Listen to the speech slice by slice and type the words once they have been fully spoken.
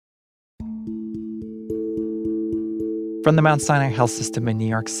From the Mount Sinai Health System in New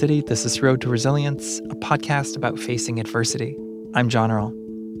York City, this is Road to Resilience, a podcast about facing adversity. I'm John Earl.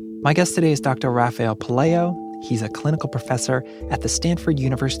 My guest today is Dr. Rafael Pelayo. He's a clinical professor at the Stanford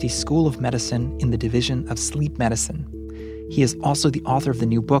University School of Medicine in the Division of Sleep Medicine. He is also the author of the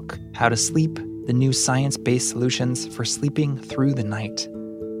new book, How to Sleep, the New Science-Based Solutions for Sleeping Through the Night.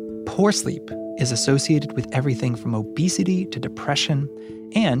 Poor sleep is associated with everything from obesity to depression,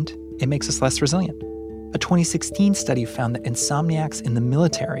 and it makes us less resilient. A 2016 study found that insomniacs in the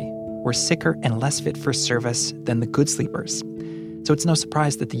military were sicker and less fit for service than the good sleepers. So it's no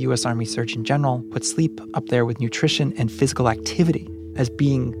surprise that the U.S. Army Surgeon General put sleep up there with nutrition and physical activity as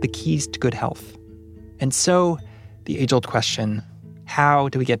being the keys to good health. And so, the age-old question, how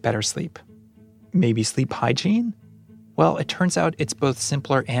do we get better sleep? Maybe sleep hygiene? Well, it turns out it's both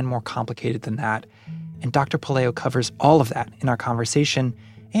simpler and more complicated than that. And Dr. Pelayo covers all of that in our conversation,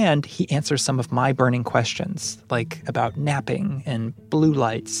 and he answers some of my burning questions, like about napping and blue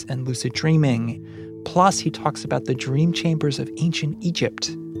lights and lucid dreaming. Plus, he talks about the dream chambers of ancient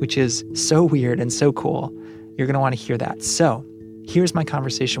Egypt, which is so weird and so cool. You're going to want to hear that. So, here's my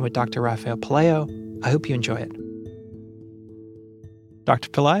conversation with Dr. Rafael Pelayo. I hope you enjoy it. Dr.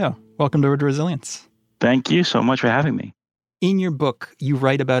 Pelayo, welcome to Road to Resilience. Thank you so much for having me. In your book, you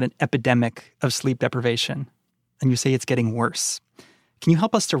write about an epidemic of sleep deprivation, and you say it's getting worse. Can you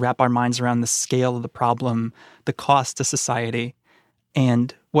help us to wrap our minds around the scale of the problem, the cost to society,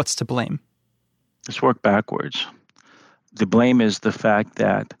 and what's to blame? Let's work backwards. The blame is the fact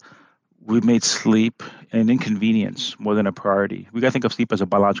that we've made sleep an inconvenience more than a priority. We got to think of sleep as a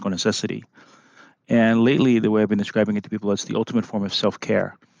biological necessity. And lately, the way I've been describing it to people, it's the ultimate form of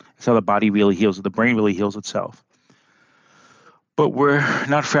self-care. It's how the body really heals, the brain really heals itself. But we're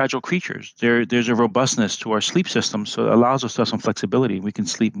not fragile creatures. There's a robustness to our sleep system, so it allows us to have some flexibility. We can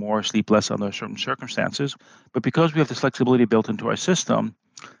sleep more, sleep less under certain circumstances. But because we have this flexibility built into our system,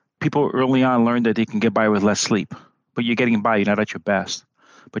 people early on learned that they can get by with less sleep. But you're getting by, you're not at your best.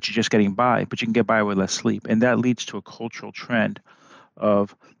 But you're just getting by, but you can get by with less sleep. And that leads to a cultural trend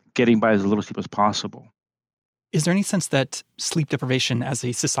of getting by as little sleep as possible. Is there any sense that sleep deprivation as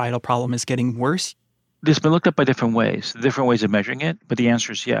a societal problem is getting worse? This has been looked at by different ways of measuring it, but the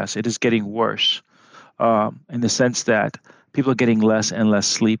answer is yes, it is getting worse in the sense that people are getting less and less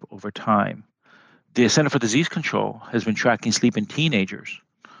sleep over time. The Center for Disease Control has been tracking sleep in teenagers,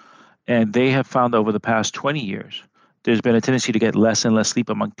 and they have found over the past 20 years, there's been a tendency to get less and less sleep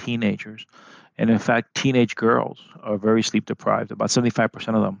among teenagers. And in fact, teenage girls are very sleep deprived. About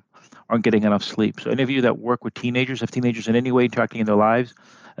 75% of them aren't getting enough sleep. So any of you that work with teenagers, have teenagers in any way interacting in their lives,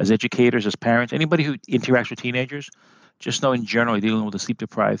 as educators, as parents, anybody who interacts with teenagers, just know in general you're dealing with a sleep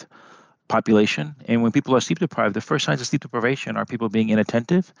deprived population. And when people are sleep deprived, the first signs of sleep deprivation are people being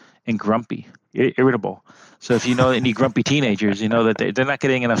inattentive and grumpy, irritable. So if you know any grumpy teenagers, you know that they're not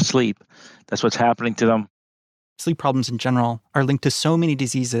getting enough sleep. That's what's happening to them. Sleep problems in general are linked to so many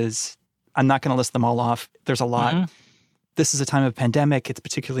diseases. I'm not going to list them all off. There's a lot. Mm-hmm. This is a time of pandemic. It's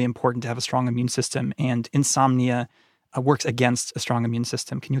particularly important to have a strong immune system, and insomnia works against a strong immune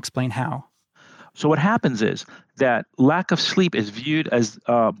system. Can you explain how? So what happens is that lack of sleep is viewed as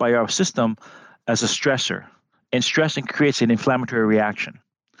by our system as a stressor, and stressing creates an inflammatory reaction.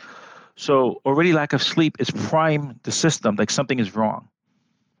 So already lack of sleep is prime the system like something is wrong.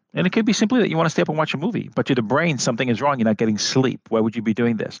 And it could be simply that you want to stay up and watch a movie, but to the brain, something is wrong. You're not getting sleep. Why would you be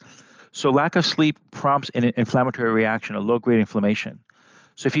doing this? So lack of sleep prompts an inflammatory reaction, a low-grade inflammation.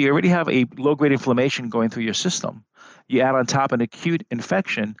 So if you already have a low-grade inflammation going through your system, you add on top an acute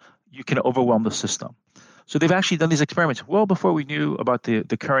infection, you can overwhelm the system. So they've actually done these experiments well before we knew about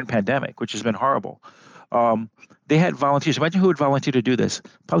the current pandemic, which has been horrible. They had volunteers. Imagine who would volunteer to do this.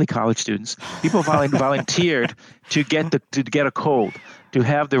 Probably college students. People volunteered to get a cold, to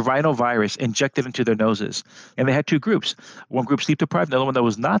have the rhinovirus injected into their noses. And they had two groups. One group sleep deprived, another one that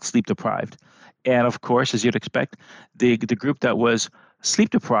was not sleep deprived. And of course, as you'd expect, the group that was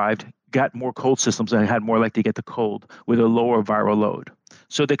sleep deprived got more cold systems and had more likely to get the cold with a lower viral load.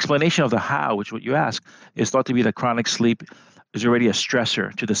 So the explanation of the how, which is what you ask, is thought to be that chronic sleep is already a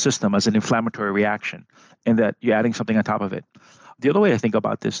stressor to the system as an inflammatory reaction, and that you're adding something on top of it. The other way I think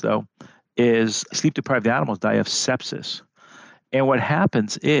about this, though, is sleep-deprived animals die of sepsis. And what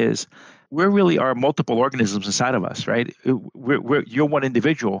happens is we really are multiple organisms inside of us, right? You're one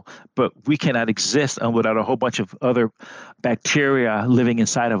individual, but we cannot exist without a whole bunch of other bacteria living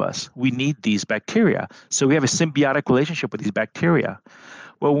inside of us. We need these bacteria. So we have a symbiotic relationship with these bacteria.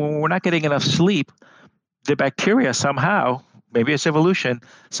 Well, when we're not getting enough sleep, the bacteria somehow, maybe it's evolution,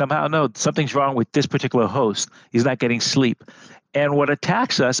 somehow know something's wrong with this particular host. He's not getting sleep. And what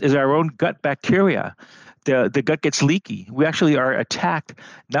attacks us is our own gut bacteria The gut gets leaky. We actually are attacked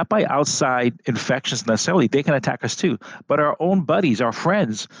not by outside infections necessarily. They can attack us too, but our own buddies, our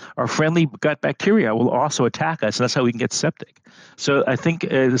friends, our friendly gut bacteria will also attack us, and that's how we can get septic. So I think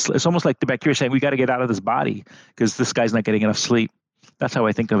it's almost like the bacteria saying we got to get out of this body because this guy's not getting enough sleep. That's how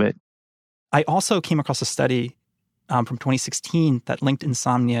I think of it. I also came across a study from 2016 that linked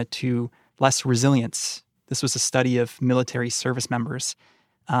insomnia to less resilience. This was a study of military service members.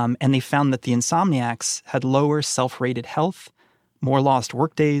 And they found that the insomniacs had lower self-rated health, more lost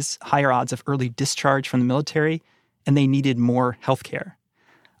workdays, higher odds of early discharge from the military, and they needed more health care.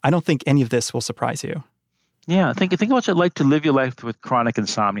 I don't think any of this will surprise you. Yeah, think about what it's like to live your life with chronic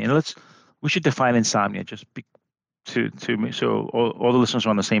insomnia. And we should define insomnia to me so all the listeners are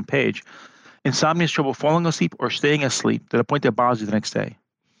on the same page. Insomnia is trouble falling asleep or staying asleep to the point that bothers you the next day.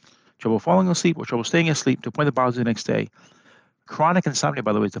 Trouble falling asleep or trouble staying asleep to the point that bothers you the next day. Chronic insomnia,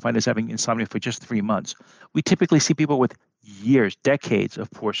 by the way, is defined as having insomnia for just 3 months. We typically see people with years, decades of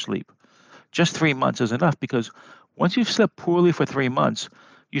poor sleep. Just 3 months is enough because once you've slept poorly for 3 months,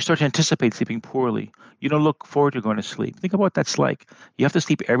 you start to anticipate sleeping poorly. You don't look forward to going to sleep. Think about what that's like. You have to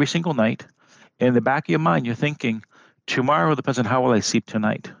sleep every single night. And in the back of your mind, you're thinking, tomorrow depends on how will I sleep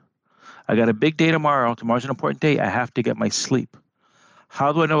tonight. I got a big day tomorrow. Tomorrow's an important day. I have to get my sleep.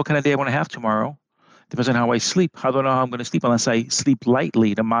 How do I know what kind of day I want to have tomorrow? Depends on how I sleep. How do I know how I'm going to sleep unless I sleep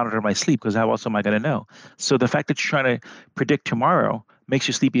lightly to monitor my sleep? Because how else am I going to know? So the fact that you're trying to predict tomorrow makes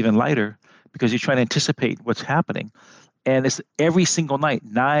you sleep even lighter because you're trying to anticipate what's happening. And it's every single night,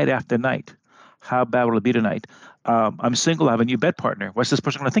 night after night. How bad will it be tonight? I'm single. I have a new bed partner. What's this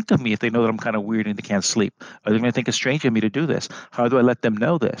person going to think of me if they know that I'm kind of weird and they can't sleep? Are they going to think it's strange of me to do this? How do I let them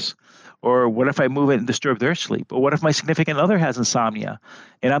know this? Or what if I move it and disturb their sleep? Or what if my significant other has insomnia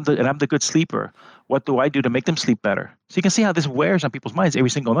and I'm the good sleeper? What do I do to make them sleep better? So you can see how this wears on people's minds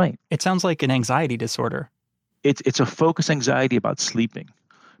every single night. It sounds like an anxiety disorder. It's a focused anxiety about sleeping.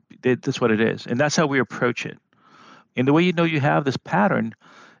 That's what it is. And that's how we approach it. And the way you know you have this pattern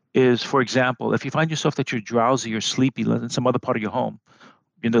is, for example, if you find yourself that you're drowsy or sleepy in some other part of your home,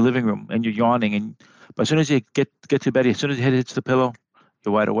 in the living room, and you're yawning, but as soon as you get to bed, as soon as your head hits the pillow,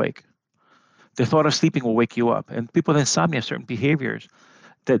 you're wide awake. The thought of sleeping will wake you up. And people with insomnia have certain behaviors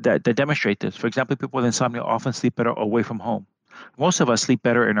that demonstrate this. For example, people with insomnia often sleep better away from home. Most of us sleep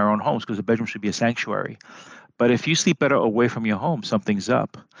better in our own homes because the bedroom should be a sanctuary. But if you sleep better away from your home, something's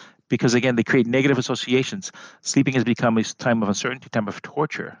up. Because again, they create negative associations. Sleeping has become a time of uncertainty, time of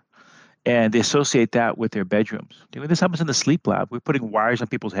torture. And they associate that with their bedrooms. This happens in the sleep lab. We're putting wires on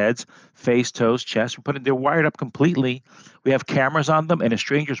people's heads, face, toes, chest. They're wired up completely. We have cameras on them, and a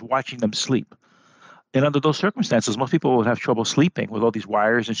stranger's watching them sleep. And under those circumstances, most people will have trouble sleeping with all these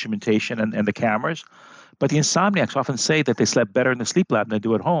wires, instrumentation, and the cameras. But the insomniacs often say that they slept better in the sleep lab than they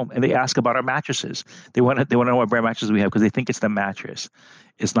do at home, and they ask about our mattresses. They want to know what brand mattresses we have because they think it's the mattress.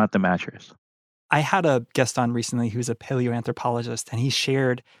 It's not the mattress. I had a guest on recently who's a paleoanthropologist, and he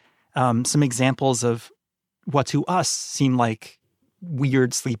shared some examples of what to us seem like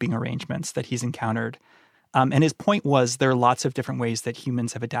weird sleeping arrangements that he's encountered. And his point was there are lots of different ways that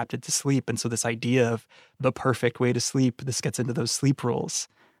humans have adapted to sleep. And so this idea of the perfect way to sleep, this gets into those sleep rules,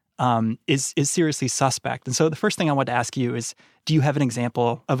 is seriously suspect. And so the first thing I want to ask you is, do you have an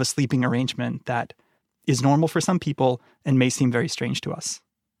example of a sleeping arrangement that is normal for some people and may seem very strange to us?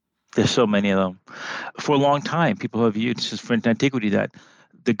 There's so many of them. For a long time, people have viewed, since for antiquity, that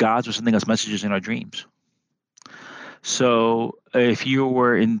the gods were sending us messages in our dreams. So if you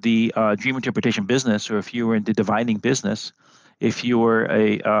were in the dream interpretation business, or if you were in the divining business, if you were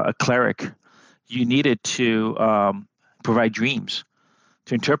a cleric, you needed to provide dreams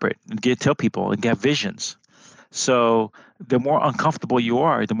to interpret and tell people and get visions. So the more uncomfortable you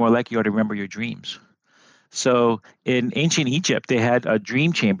are, the more likely you are to remember your dreams. So in ancient Egypt, they had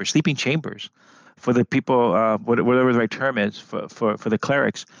dream chambers, sleeping chambers for the people, whatever the right term is, for the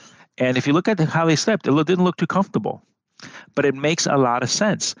clerics. And if you look at how they slept, it didn't look too comfortable. But it makes a lot of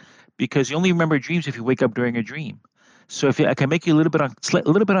sense because you only remember dreams if you wake up during a dream. So if I can make you a little bit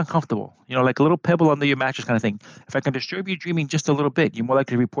uncomfortable, like a little pebble under your mattress kind of thing. If I can disturb you dreaming just a little bit, you're more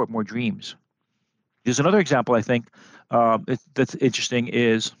likely to report more dreams. There's another example I think that's interesting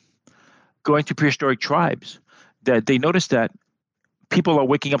is going to prehistoric tribes that they noticed that people are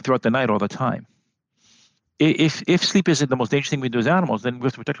waking up throughout the night all the time. If sleep isn't the most dangerous thing we do as animals, then we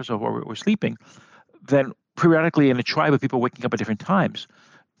have to protect ourselves while we're sleeping. Then periodically in a tribe of people waking up at different times,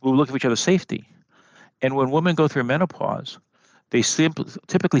 we'll look at each other's safety. And when women go through menopause, they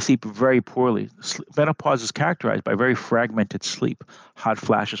typically sleep very poorly. Menopause is characterized by very fragmented sleep, hot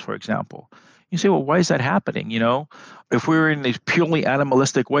flashes, for example. You say, well, why is that happening? If we were in this purely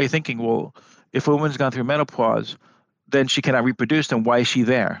animalistic way thinking, well, if a woman's gone through menopause, then she cannot reproduce, then why is she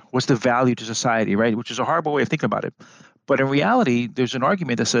there? What's the value to society, right? Which is a horrible way of thinking about it. But in reality, there's an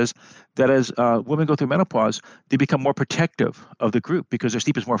argument that says that as women go through menopause, they become more protective of the group because their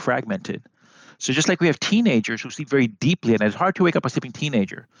sleep is more fragmented. So just like we have teenagers who sleep very deeply, and it's hard to wake up a sleeping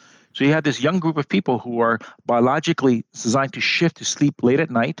teenager. So you have this young group of people who are biologically designed to shift to sleep late at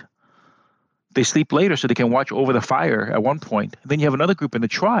night. They sleep later so they can watch over the fire at one point. Then you have another group in the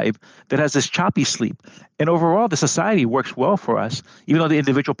tribe that has this choppy sleep. And overall, the society works well for us, even though the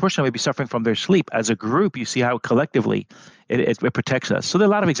individual person may be suffering from their sleep. As a group, you see how collectively it protects us. So there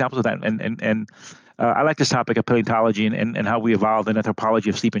are a lot of examples of that. And I like this topic of paleontology and how we evolved in anthropology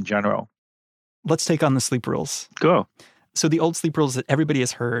of sleep in general. Let's take on the sleep rules. Go. So the old sleep rules that everybody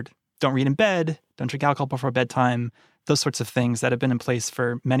has heard: don't read in bed, don't drink alcohol before bedtime, those sorts of things that have been in place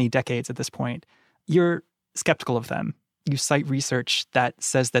for many decades at this point. You're skeptical of them. You cite research that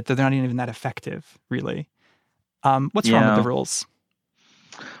says that they're not even that effective, really. What's wrong with the rules?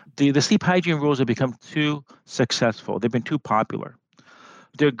 The sleep hygiene rules have become too successful. They've been too popular.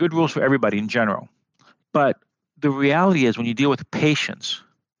 They're good rules for everybody in general. But the reality is when you deal with patients,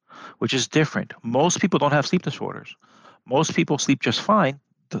 which is different, most people don't have sleep disorders. Most people sleep just fine.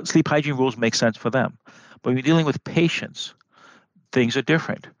 The sleep hygiene rules make sense for them. But when you're dealing with patients, things are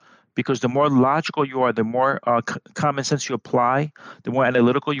different. Because the more logical you are, the more common sense you apply, the more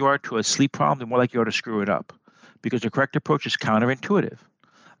analytical you are to a sleep problem, the more likely you are to screw it up. Because the correct approach is counterintuitive.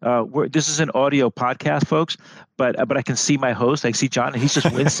 This is an audio podcast, folks, but I can see my host. I see John, and he's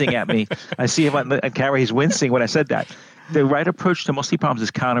just wincing at me. I see him on camera. He's wincing when I said that. The right approach to most sleep problems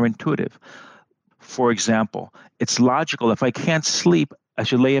is counterintuitive. For example, it's logical. If I can't sleep, I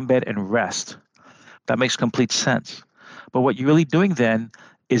should lay in bed and rest. That makes complete sense. But what you're really doing then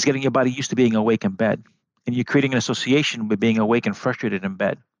is getting your body used to being awake in bed. And you're creating an association with being awake and frustrated in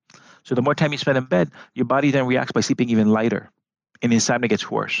bed. So the more time you spend in bed, your body then reacts by sleeping even lighter. And insomnia gets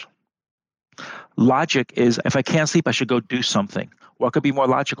worse. Logic is, if I can't sleep, I should go do something. What could be more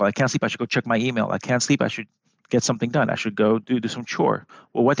logical? I can't sleep, I should go check my email. I can't sleep, I should get something done. I should go do some chore.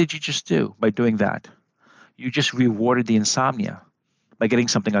 Well, what did you just do by doing that? You just rewarded the insomnia by getting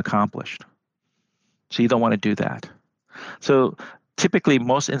something accomplished. So you don't want to do that. So typically,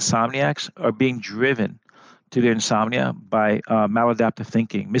 most insomniacs are being driven to their insomnia by maladaptive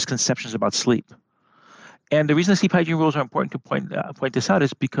thinking, misconceptions about sleep. And the reason the sleep hygiene rules are important to point this out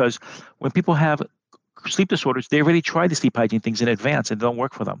is because when people have sleep disorders, they already tried the sleep hygiene things in advance and they don't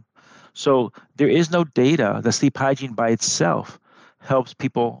work for them. So there is no data that sleep hygiene by itself helps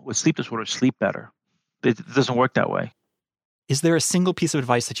people with sleep disorders sleep better. It doesn't work that way. Is there a single piece of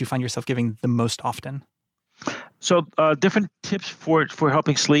advice that you find yourself giving the most often? So different tips for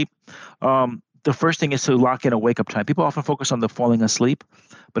helping sleep. The first thing is to lock in a wake-up time. People often focus on the falling asleep,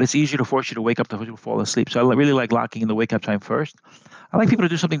 but it's easier to force you to wake up than to fall asleep. So I really like locking in the wake-up time first. I like people to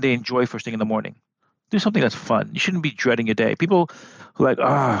do something they enjoy first thing in the morning. Do something that's fun. You shouldn't be dreading your day. People who are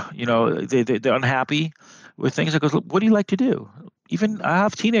like, they're unhappy with things. Like, what do you like to do? Even I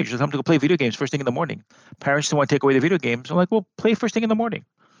have teenagers that come to go play video games first thing in the morning. Parents don't want to take away the video games. I'm like, well, play first thing in the morning.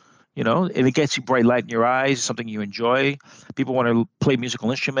 If it gets you bright light in your eyes, something you enjoy. People want to play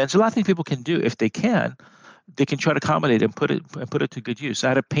musical instruments. A lot of things people can do if they can. They can try to accommodate and put it to good use. I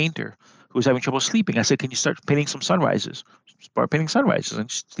had a painter who was having trouble sleeping. I said, "Can you start painting some sunrises? Start painting sunrises,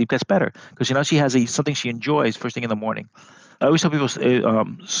 and sleep gets better." Because she has something she enjoys first thing in the morning. I always tell people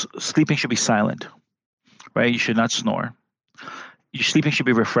sleeping should be silent, right? You should not snore. Your sleeping should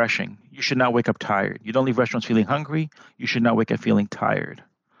be refreshing. You should not wake up tired. You don't leave restaurants feeling hungry. You should not wake up feeling tired.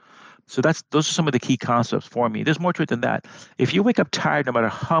 So those are some of the key concepts for me. There's more to it than that. If you wake up tired, no matter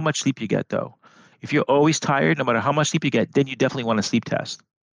how much sleep you get, though, if you're always tired, no matter how much sleep you get, then you definitely want a sleep test.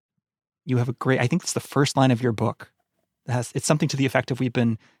 You have I think it's the first line of your book. It's something to the effect of we've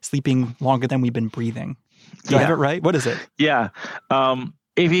been sleeping longer than we've been breathing. Do I have it right? What is it? Yeah.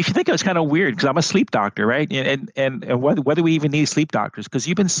 If you think it's kind of weird, because I'm a sleep doctor, right? And whether we even need sleep doctors, because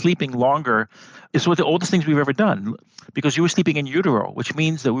you've been sleeping longer. It's one of the oldest things we've ever done, because you were sleeping in utero, which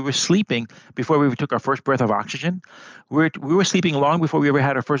means that we were sleeping before we ever took our first breath of oxygen. We were sleeping long before we ever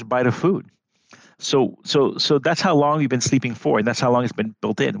had our first bite of food. So that's how long we've been sleeping for, and that's how long it's been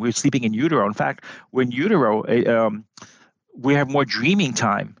built in. We're sleeping in utero. In fact, we're in utero. We have more dreaming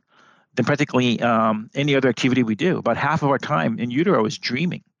time than practically any other activity we do. About half of our time in utero is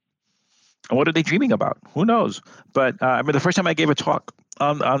dreaming. And what are they dreaming about? Who knows? But I remember the first time I gave a talk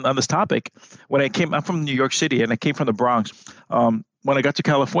on this topic, I'm from New York City, and I came from the Bronx. When I got to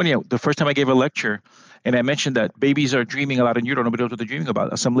California, the first time I gave a lecture, And I mentioned that babies are dreaming a lot in utero. Nobody knows what they're dreaming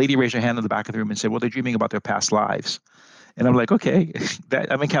about. Some lady raised her hand in the back of the room and said, well, they're dreaming about their past lives. And I'm like, okay,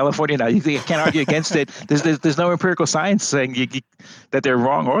 I'm in California now. You can't argue against it. There's no empirical science saying that they're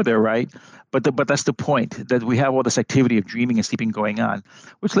wrong or they're right. But that's the point, that we have all this activity of dreaming and sleeping going on,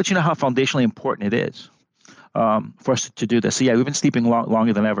 which lets you know how foundationally important it is for us to do this. So yeah, we've been sleeping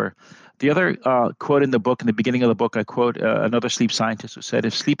longer than ever. The other quote in the book, in the beginning of the book, I quote another sleep scientist who said,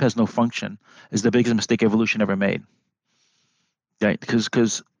 if sleep has no function, it's the biggest mistake evolution ever made. Right?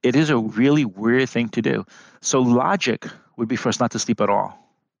 Because it is a really weird thing to do. So logic would be for us not to sleep at all.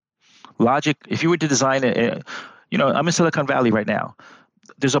 Logic, if you were to design I'm in Silicon Valley right now.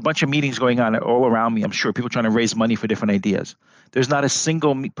 There's a bunch of meetings going on all around me. I'm sure people trying to raise money for different ideas. There's not a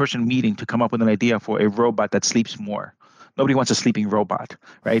single person meeting to come up with an idea for a robot that sleeps more. Nobody wants a sleeping robot,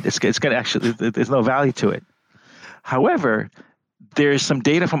 right? It's going to actually, there's no value to it. However, there's some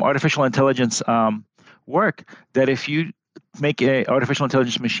data from artificial intelligence work that if you make an artificial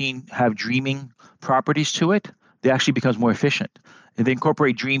intelligence machine have dreaming properties to it, it actually becomes more efficient. And they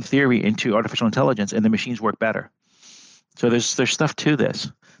incorporate dream theory into artificial intelligence, and the machines work better. So there's stuff to this.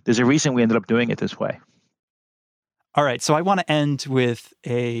 There's a reason we ended up doing it this way. All right. So I want to end with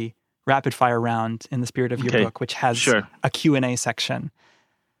a rapid fire round in the spirit of your book, which has a Q&A section.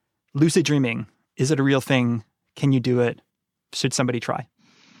 Lucid dreaming. Is it a real thing? Can you do it? Should somebody try?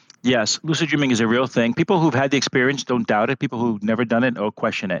 Yes, lucid dreaming is a real thing. People who've had the experience don't doubt it. People who've never done it or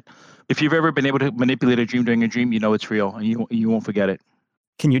question it. If you've ever been able to manipulate a dream during a dream, you know it's real and you won't forget it.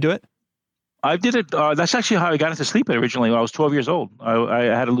 Can you do it? I did it. That's actually how I got into sleep originally. When I was 12 years old, I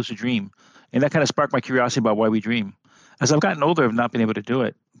had a lucid dream. And that kind of sparked my curiosity about why we dream. As I've gotten older, I've not been able to do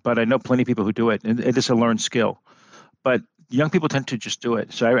it. But I know plenty of people who do it. And it is a learned skill. But young people tend to just do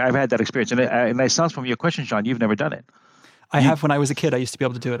it. So I've had that experience. And it sounds from your question, John, you've never done it. I have when I was a kid. I used to be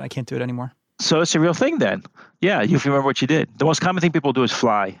able to do it. I can't do it anymore. So it's a real thing then. Yeah, you remember what you did. The most common thing people do is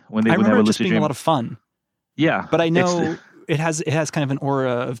fly when they have a lucid dream. I remember just being a lot of fun. Yeah. But I know it has kind of an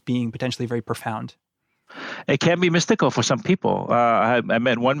aura of being potentially very profound. It can be mystical for some people. I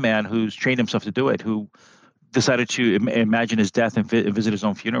met one man who's trained himself to do it, who decided to imagine his death and visit his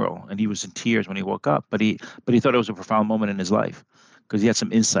own funeral. And he was in tears when he woke up. But he thought it was a profound moment in his life because he had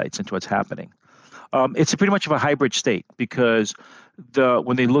some insights into what's happening. It's pretty much of a hybrid state because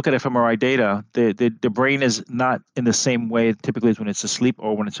when they look at fMRI data, the brain is not in the same way typically as when it's asleep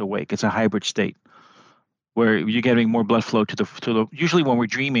or when it's awake. It's a hybrid state where you're getting more blood flow to the. Usually, when we're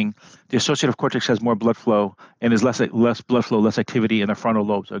dreaming, the associative cortex has more blood flow and there's less blood flow, less activity in the frontal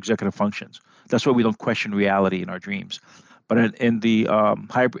lobes or executive functions. That's why we don't question reality in our dreams. But in the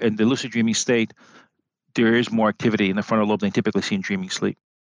lucid dreaming state, there is more activity in the frontal lobe than typically see in dreaming sleep.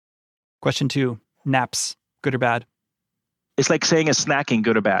 Question 2. Naps, good or bad? It's like saying is snacking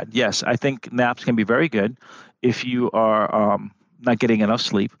good or bad? Yes, I think naps can be very good if you are not getting enough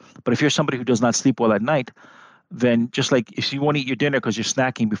sleep. But if you're somebody who does not sleep well at night, then just like if you want to eat your dinner because you're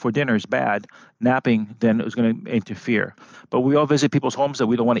snacking before dinner is bad, napping then is going to interfere. But we all visit people's homes that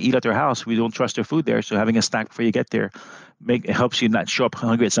we don't want to eat at their house. We don't trust their food there. So having a snack before you get there it helps you not show up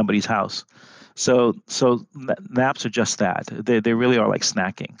hungry at somebody's house. So naps are just that. They really are like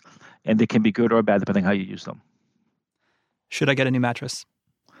snacking. And they can be good or bad depending how you use them. Should I get a new mattress?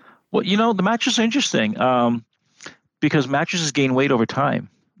 Well, the mattress is interesting because mattresses gain weight over time.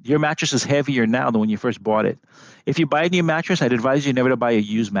 Your mattress is heavier now than when you first bought it. If you buy a new mattress, I'd advise you never to buy a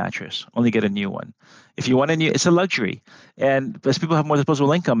used mattress. Only get a new one. If you want a new, it's a luxury. And as people have more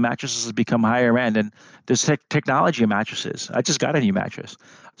disposable income, mattresses have become higher end. And there's technology in mattresses. I just got a new mattress.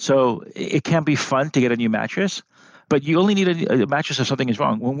 So it can be fun to get a new mattress. But you only need a mattress if something is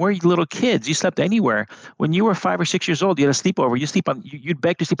wrong. When we're little kids, you slept anywhere. When you were 5 or 6 years old, you had a sleepover. You'd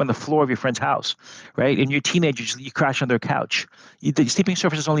beg to sleep on the floor of your friend's house, right? And you're teenagers, you crash on their couch. The sleeping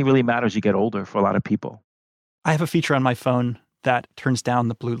surfaces only really matter as you get older for a lot of people. I have a feature on my phone that turns down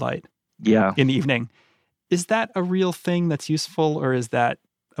the blue light in the evening. Is that a real thing that's useful, or is that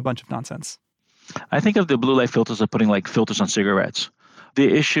a bunch of nonsense? I think of the blue light filters as putting like filters on cigarettes.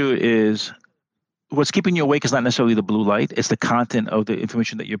 The issue is what's keeping you awake is not necessarily the blue light. It's the content of the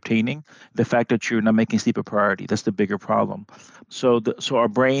information that you're obtaining. The fact that you're not making sleep a priority. That's the bigger problem. So our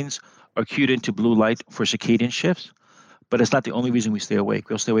brains are cued into blue light for circadian shifts, but it's not the only reason we stay awake.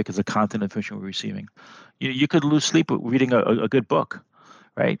 We'll stay awake because the content of information we're receiving. You could lose sleep reading a good book,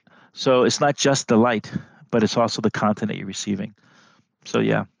 right? So it's not just the light, but it's also the content that you're receiving. So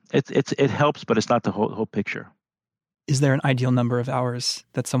yeah, it helps, but it's not the whole picture. Is there an ideal number of hours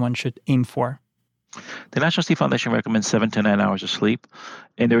that someone should aim for? The National Sleep Foundation recommends 7 to 9 hours of sleep,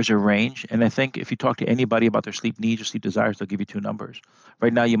 and there's a range. And I think if you talk to anybody about their sleep needs or sleep desires, they'll give you two numbers.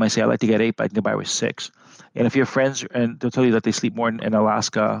 Right now, you might say, "I like to get 8, but I can get by with 6." And if you have friends, and they'll tell you that they sleep more in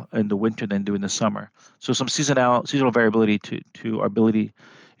Alaska in the winter than do in the summer. So some seasonal variability to our ability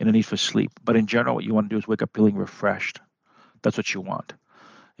and the need for sleep. But in general, what you want to do is wake up feeling refreshed. That's what you want.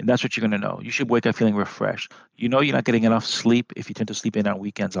 And that's what you're going to know. You should wake up feeling refreshed. You know you're not getting enough sleep if you tend to sleep in on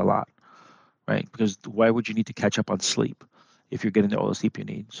weekends a lot, right? Because why would you need to catch up on sleep if you're getting all the sleep you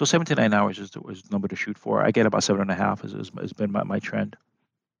need? So 7 to 9 hours is the number to shoot for. I get about 7.5 has been my trend.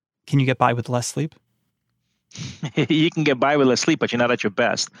 Can you get by with less sleep? You can get by with less sleep, but you're not at your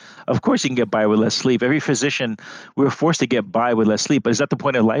best. Of course you can get by with less sleep. Every physician, we're forced to get by with less sleep. But is that the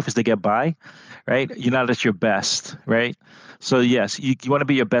point of life, is to get by, right? You're not at your best, right? So yes, you want to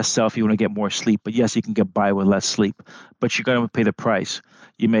be your best self. You want to get more sleep. But yes, you can get by with less sleep. But you're going to pay the price.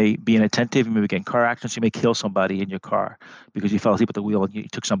 You may be inattentive. You may get in car accidents. You may kill somebody in your car because you fell asleep at the wheel and you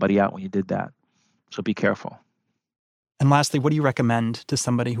took somebody out when you did that. So be careful. And lastly, what do you recommend to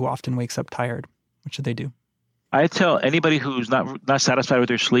somebody who often wakes up tired? What should they do? I tell anybody who's not satisfied with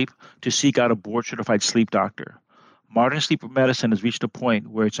their sleep to seek out a board-certified sleep doctor. Modern sleep medicine has reached a point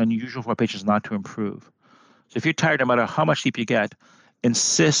where it's unusual for patients not to improve. So if you're tired, no matter how much sleep you get,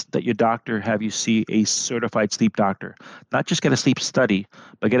 insist that your doctor have you see a certified sleep doctor. Not just get a sleep study,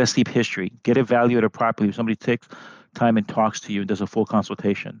 but get a sleep history. Get evaluated properly. If somebody takes time and talks to you and does a full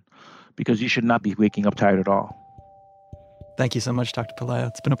consultation, because you should not be waking up tired at all. Thank you so much, Dr. Pelayo.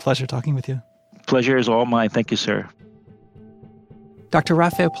 It's been a pleasure talking with you. Pleasure is all mine. Thank you, sir. Dr.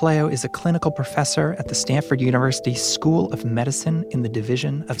 Rafael Pelayo is a clinical professor at the Stanford University School of Medicine in the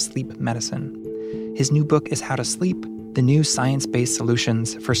Division of Sleep Medicine. His new book is How to Sleep, the New Science-Based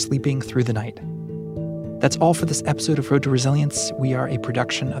Solutions for Sleeping Through the Night. That's all for this episode of Road to Resilience. We are a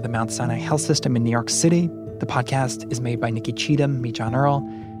production of the Mount Sinai Health System in New York City. The podcast is made by Nikki Cheatham, me, John Earl,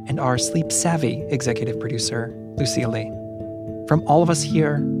 and our Sleep Savvy executive producer, Lucia Lee. From all of us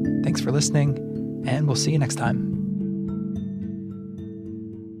here, thanks for listening, and we'll see you next time.